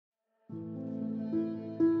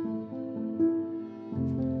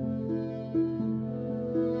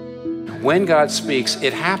when God speaks,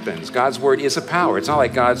 it happens. God's word is a power. It's not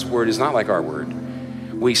like God's word is not like our word.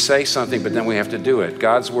 We say something, but then we have to do it.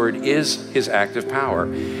 God's word is his active power.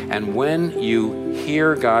 And when you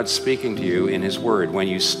hear God speaking to you in his word, when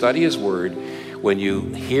you study his word, when you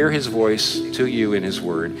hear his voice to you in his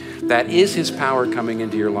word, that is his power coming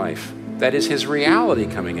into your life. That is his reality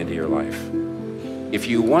coming into your life. If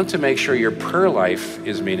you want to make sure your prayer life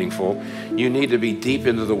is meaningful, you need to be deep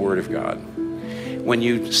into the word of God. When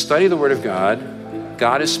you study the word of God,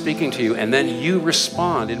 God is speaking to you, and then you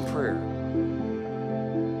respond in prayer.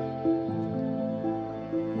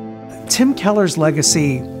 Tim Keller's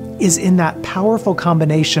legacy is in that powerful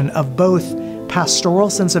combination of both pastoral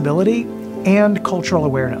sensibility and cultural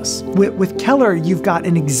awareness. With Keller, you've got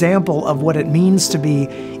an example of what it means to be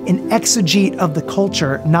an exegete of the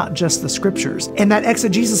culture, not just the scriptures. And that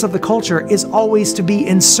exegesis of the culture is always to be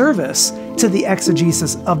in service to the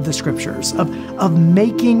exegesis of the scriptures, of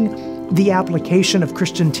making the application of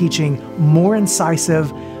Christian teaching more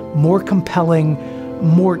incisive, more compelling,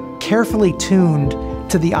 more carefully tuned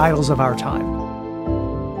to the idols of our time.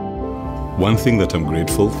 One thing that I'm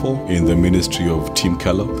grateful for in the ministry of Tim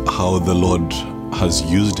Keller, how the Lord has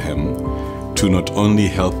used him to not only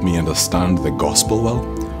help me understand the gospel well,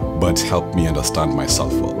 but help me understand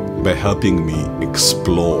myself well, by helping me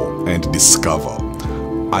explore and discover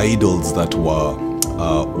idols that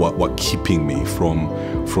were keeping me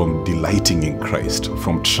from delighting in Christ,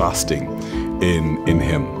 from trusting in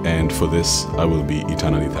him. And for this, I will be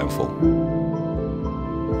eternally thankful.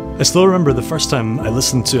 I still remember the first time I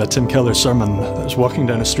listened to a Tim Keller sermon. I was walking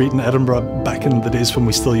down a street in Edinburgh back in the days when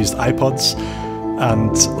we still used iPods.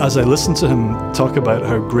 And as I listened to him talk about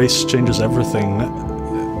how grace changes everything,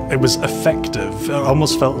 it was effective. It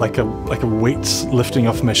almost felt like a weight lifting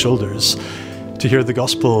off my shoulders to hear the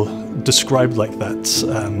gospel described like that.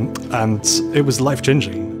 And it was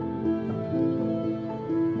life-changing.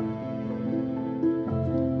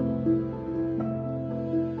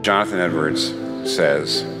 Jonathan Edwards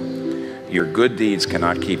says, your good deeds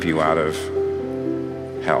cannot keep you out of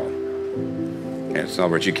hell. In other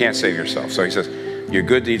words, you can't save yourself. So he says, your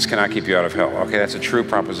good deeds cannot keep you out of hell. Okay, that's a true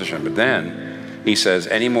proposition. But then he says,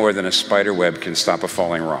 any more than a spider web can stop a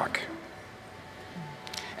falling rock.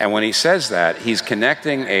 And when he says that, he's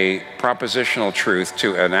connecting a propositional truth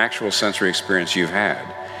to an actual sensory experience you've had,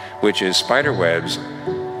 which is spider webs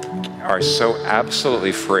are so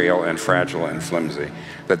absolutely frail and fragile and flimsy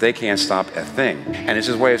that they can't stop a thing. And it's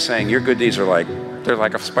his way of saying your good deeds are they're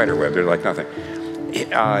like a spider web, they're like nothing.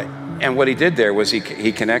 And what he did there was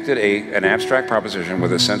he connected an abstract proposition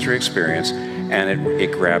with a sensory experience, and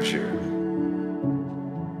it grabs you.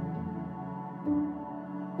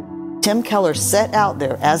 Tim Keller set out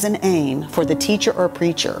there as an aim for the teacher or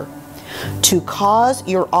preacher to cause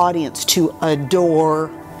your audience to adore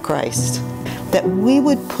Christ. That we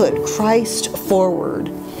would put Christ forward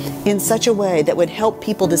in such a way that would help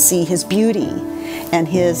people to see his beauty and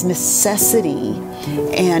his necessity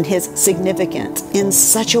and his significance in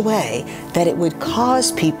such a way that it would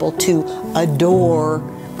cause people to adore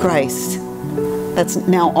Christ. That's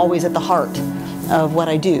now always at the heart of what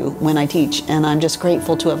I do when I teach, and I'm just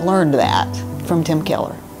grateful to have learned that from Tim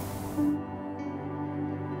Keller.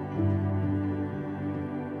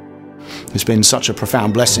 It's been such a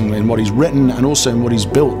profound blessing in what he's written and also in what he's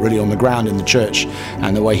built really on the ground in the church,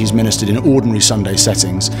 and the way he's ministered in ordinary Sunday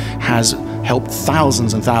settings has helped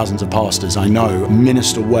thousands and thousands of pastors I know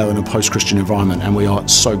minister well in a post-Christian environment, and we are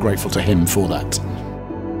so grateful to him for that.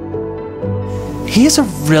 He is a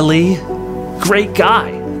really great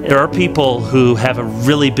guy. There are people who have a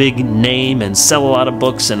really big name and sell a lot of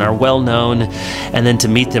books and are well known, and then to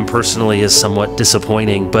meet them personally is somewhat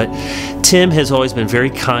disappointing. But Tim has always been very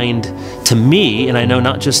kind to me, and I know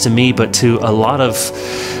not just to me, but to a lot of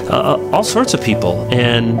all sorts of people,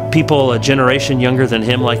 and people a generation younger than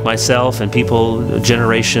him like myself, and people a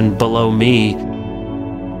generation below me.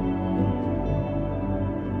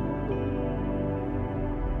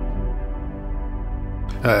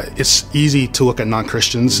 It's easy to look at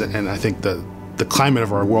non-Christians, and I think the climate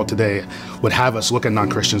of our world today would have us look at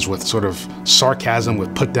non-Christians with sort of sarcasm,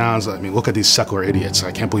 with put-downs. I mean, look at these secular idiots.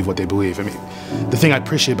 I can't believe what they believe. I mean, the thing I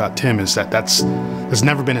appreciate about Tim is that that's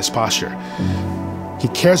never been his posture. He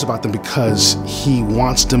cares about them because he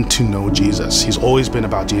wants them to know Jesus. He's always been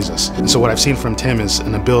about Jesus. And so what I've seen from Tim is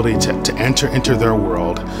an ability to enter into their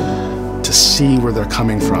world, to see where they're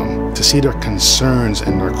coming from, to see their concerns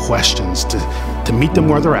and their questions, to meet them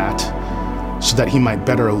where they're at, so that he might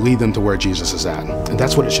better lead them to where Jesus is at. And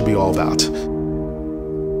that's what it should be all about.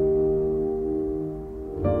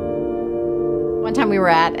 One time we were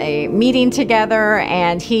at a meeting together,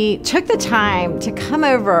 and he took the time to come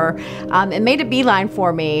over and made a beeline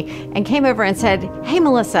for me and came over and said, "Hey,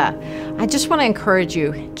 Melissa, I just want to encourage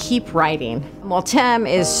you, keep writing." While Tim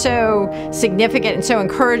is so significant and so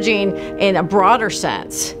encouraging in a broader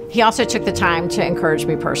sense, he also took the time to encourage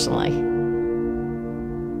me personally.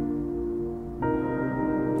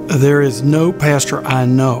 There is no pastor I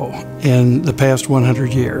know in the past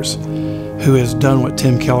 100 years who has done what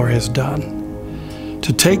Tim Keller has done.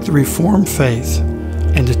 To take the Reformed faith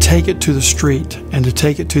and to take it to the street and to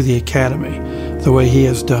take it to the academy the way he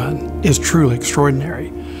has done is truly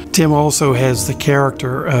extraordinary. Tim also has the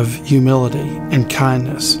character of humility and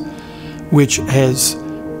kindness, which has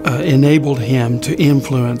enabled him to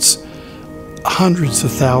influence hundreds of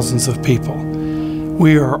thousands of people.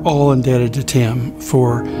 We are all indebted to Tim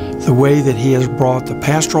for the way that he has brought the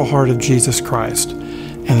pastoral heart of Jesus Christ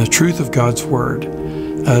and the truth of God's Word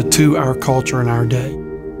to our culture and our day.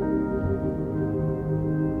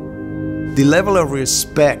 The level of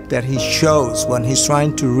respect that he shows when he's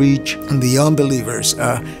trying to reach the unbelievers,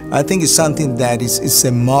 I think is something that is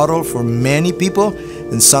a model for many people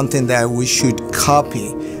and something that we should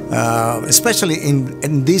copy, especially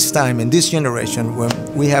in this time, in this generation, when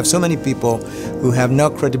we have so many people who have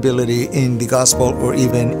no credibility in the gospel or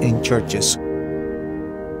even in churches.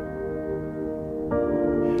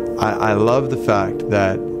 I love the fact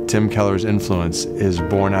that Tim Keller's influence is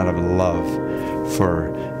born out of a love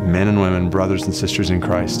for men and women, brothers and sisters in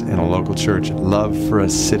Christ in a local church, love for a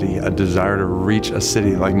city, a desire to reach a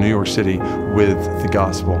city like New York City with the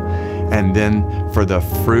gospel. And then for the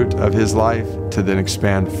fruit of his life to then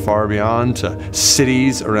expand far beyond to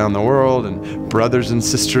cities around the world and brothers and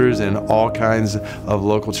sisters in all kinds of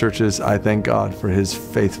local churches. I thank God for his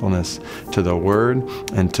faithfulness to the Word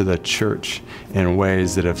and to the church in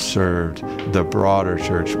ways that have served the broader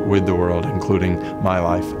church with the world, including my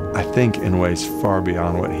life, I think in ways far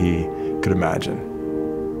beyond what he could imagine.